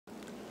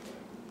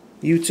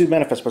YouTube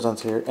Manifest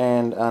Presents here,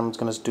 and I'm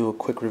going to do a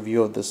quick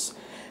review of this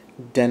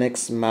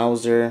Denix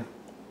Mauser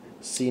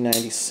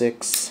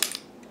C96.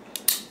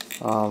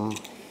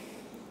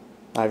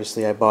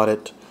 Obviously I bought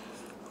it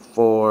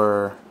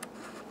for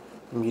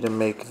me to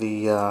make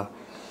the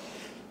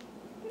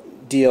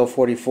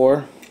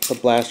DL44, the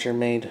blaster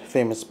made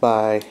famous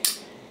by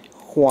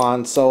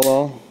Juan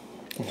Solo.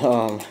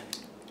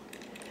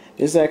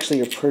 This is actually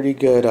a pretty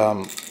good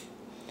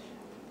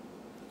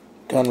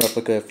gun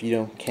replica if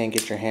you can't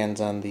get your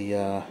hands on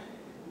the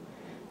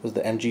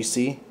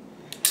MGC,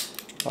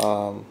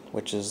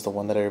 which is the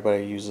one that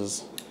everybody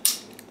uses,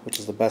 which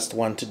is the best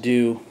one to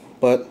do.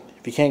 But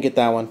if you can't get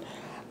that one,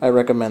 I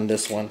recommend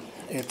this one.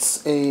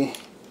 It's a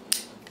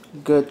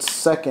good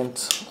second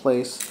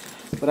place,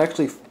 but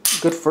actually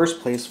good first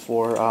place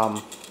for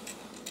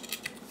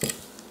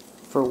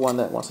one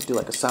that wants to do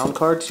like a sound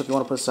card. So if you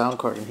want to put a sound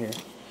card in here,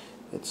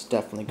 it's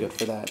definitely good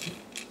for that.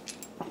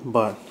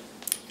 But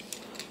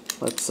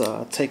let's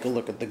take a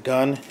look at the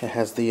gun. It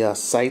has the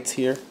sights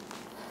here.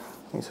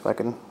 Let me see if I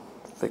can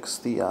fix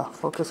the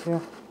focus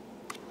here.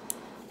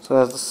 So it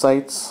has the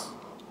sights,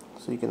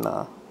 so you can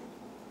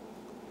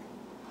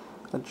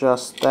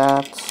adjust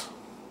that.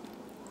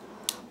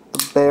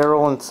 The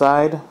barrel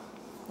inside,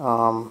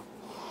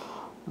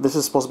 this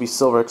is supposed to be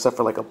silver except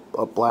for like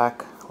a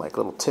black like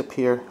little tip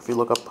here. If you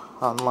look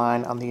up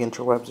online on the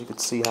interwebs, you can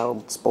see how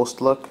it's supposed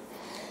to look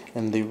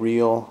in the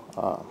real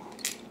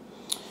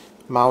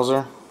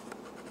Mauser.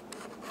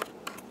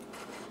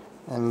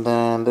 And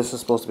then this is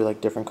supposed to be like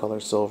different color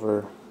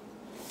silver.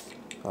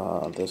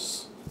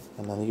 This,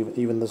 and then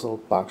even this little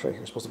box right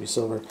here is supposed to be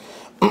silver.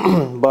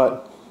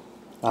 But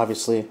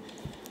obviously,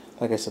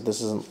 like I said,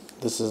 this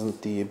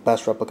isn't the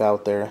best replica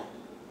out there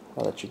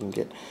that you can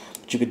get.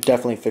 But you could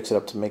definitely fix it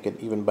up to make it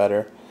even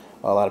better.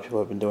 A lot of people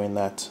have been doing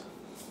that.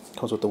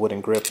 Comes with the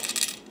wooden grip.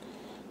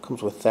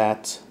 Comes with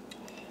that.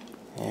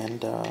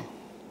 And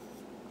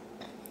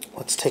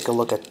let's take a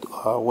look at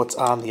what's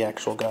on the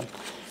actual gun.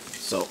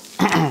 So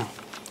it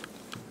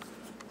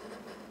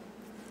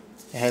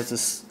has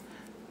this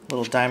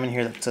little diamond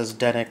here that says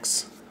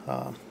Denix,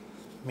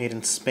 made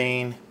in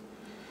Spain.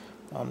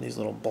 These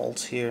little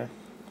bolts here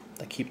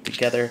that keep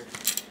together.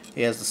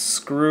 It has the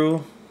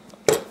screw.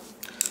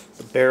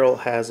 The barrel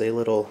has a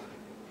little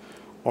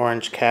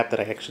orange cap that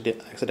I actually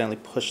accidentally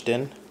pushed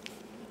in.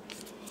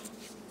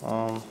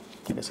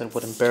 Like I said,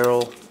 wooden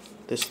barrel.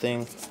 This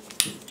thing.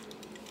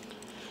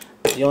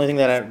 The only thing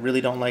that I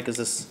really don't like is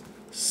this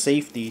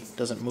safety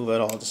doesn't move at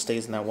all. It just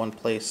stays in that one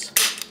place.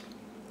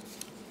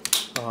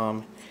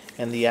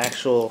 And the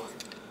actual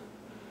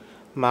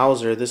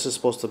Mauser, this is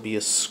supposed to be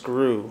a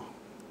screw,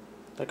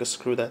 like a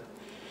screw that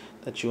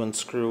you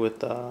unscrew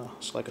with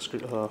it's like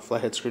a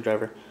flathead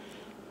screwdriver.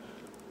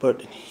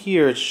 But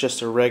here it's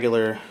just a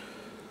regular,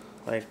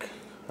 like,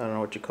 I don't know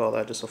what you call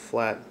that, just a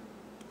flat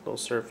little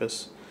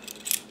surface.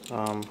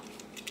 But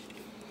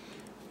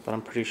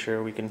I'm pretty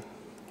sure we can,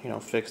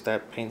 fix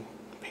that, paint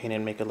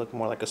and make it look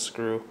more like a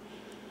screw.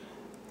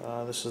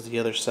 This is the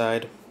other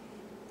side.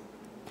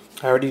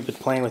 I already been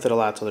playing with it a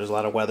lot, so there's a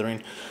lot of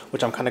weathering,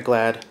 which I'm kind of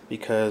glad,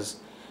 because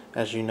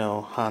as you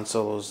know, Han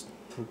Solo's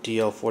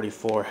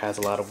DL44 has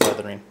a lot of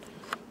weathering.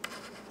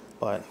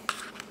 But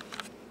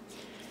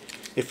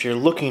if you're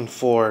looking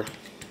for,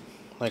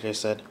 like I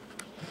said,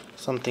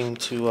 something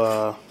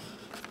to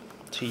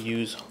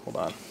use,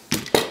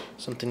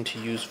 something to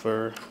use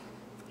for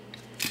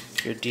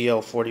your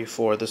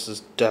DL44, this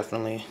is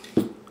definitely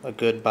a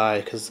good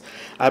buy, because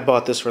I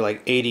bought this for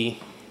like 80.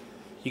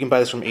 You can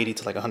buy this from 80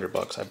 to like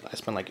 $100. I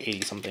spent like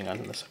 80 something on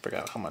this. I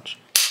forgot how much.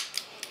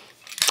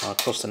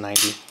 Close to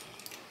 90.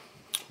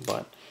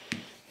 But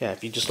yeah,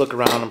 if you just look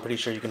around, I'm pretty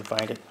sure you can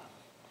find it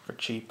for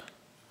cheap.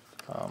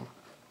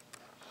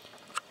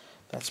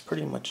 That's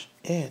pretty much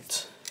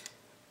it.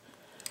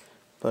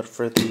 But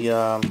for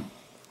the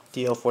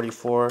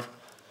DL44,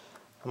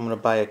 I'm gonna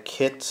buy a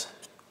kit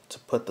to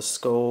put the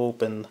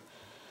scope, and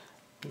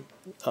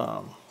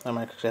I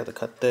might actually have to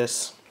cut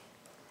this,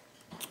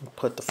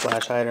 put the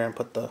flash hider, and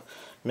put the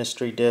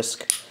mystery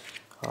disc.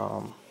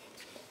 I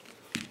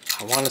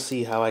want to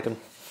see how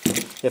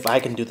if I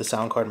can do the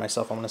sound card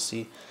myself. I want to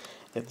see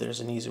if there's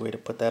an easy way to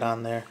put that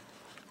on there.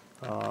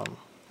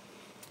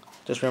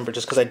 Just remember,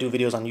 just because I do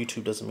videos on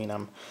YouTube doesn't mean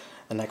I'm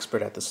an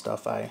expert at this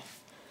stuff.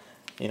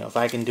 If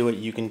I can do it,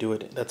 you can do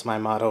it. That's my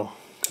motto,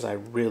 because I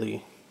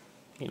really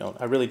don't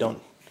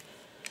know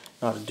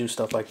how to do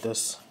stuff like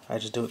this. I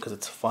just do it because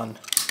it's fun.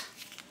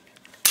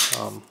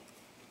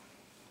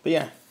 But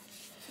yeah,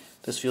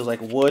 this feels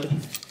like wood,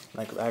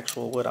 like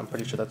actual wood. I'm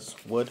pretty sure that's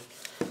wood.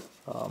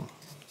 It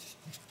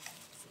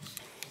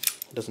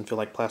doesn't feel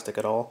like plastic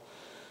at all.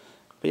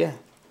 But yeah,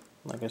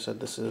 like I said,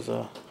 this is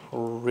a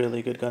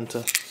really good gun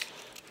to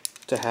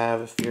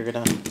have if you're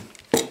gonna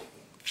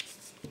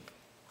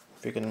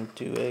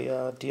do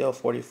a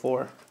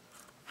DL44.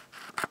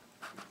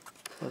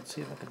 Let's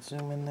see if I can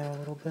zoom in there a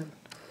little bit.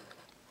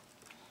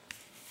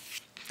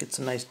 Get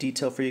some nice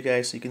detail for you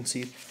guys so you can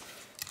see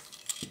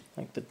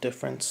like the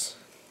difference.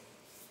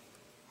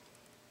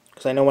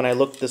 Because I know when I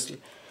looked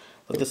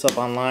looked this up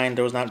online.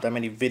 There was not that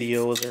many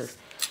videos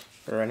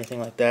or anything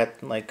like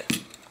that. Like,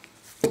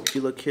 if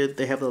you look here,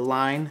 they have the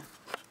line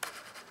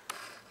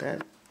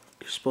that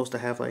you're supposed to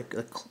have, like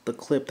the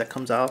clip that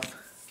comes out,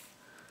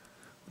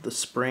 the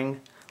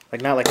spring,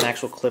 like not like an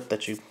actual clip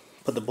that you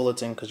put the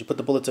bullets in, because you put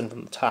the bullets in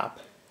from the top,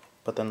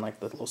 but then like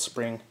the little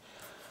spring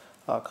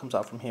comes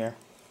out from here.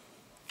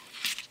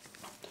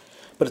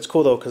 But it's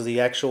cool though, because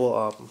the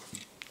actual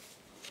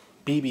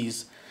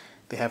BBs,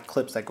 they have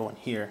clips that go in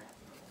here,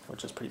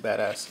 which is pretty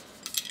badass.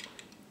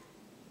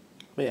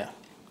 But yeah,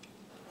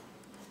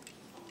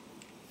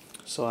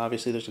 so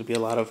obviously there's going to be a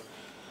lot of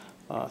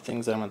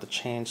things that I'm going to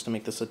change to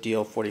make this a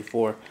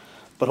DL44.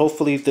 But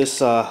hopefully this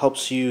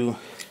helps you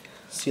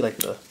see like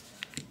the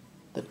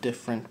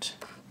different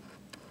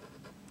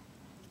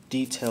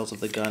details of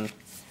the gun,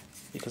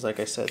 because like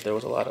I said, there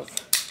was a lot of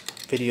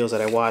videos that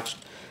I watched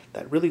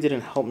that really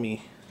didn't help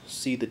me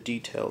see the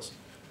details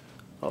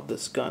of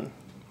this gun.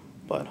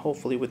 But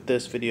hopefully with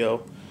this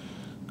video,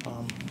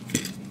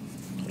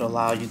 it'll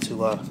allow you to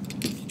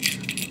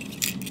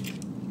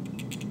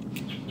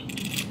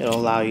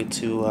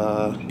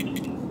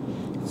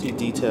see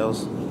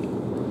details.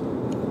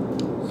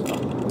 So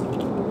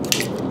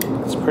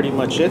that's pretty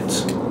much it.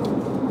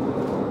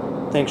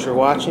 Thanks for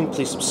watching.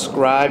 Please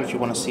subscribe if you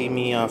want to see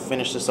me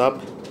finish this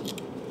up.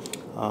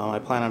 I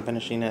plan on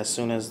finishing it as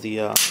soon as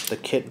the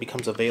kit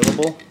becomes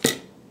available.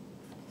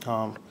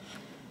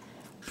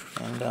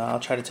 And I'll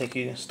try to take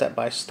you step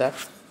by step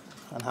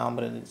on how I'm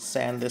going to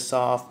sand this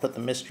off, put the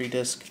mystery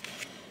disc,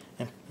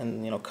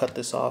 and you know, cut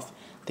this off.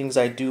 Things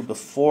I do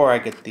before I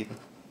get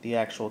the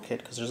actual kit,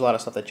 because there's a lot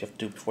of stuff that you have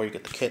to do before you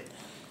get the kit.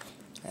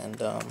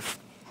 And I'm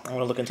going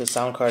to look into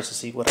sound cards to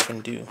see what I can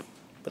do.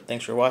 But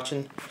thanks for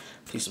watching.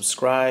 Please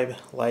subscribe,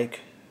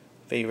 like,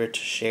 favorite,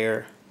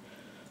 share,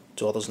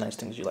 do all those nice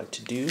things you like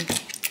to do.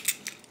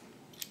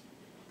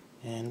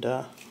 And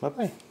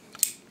bye-bye.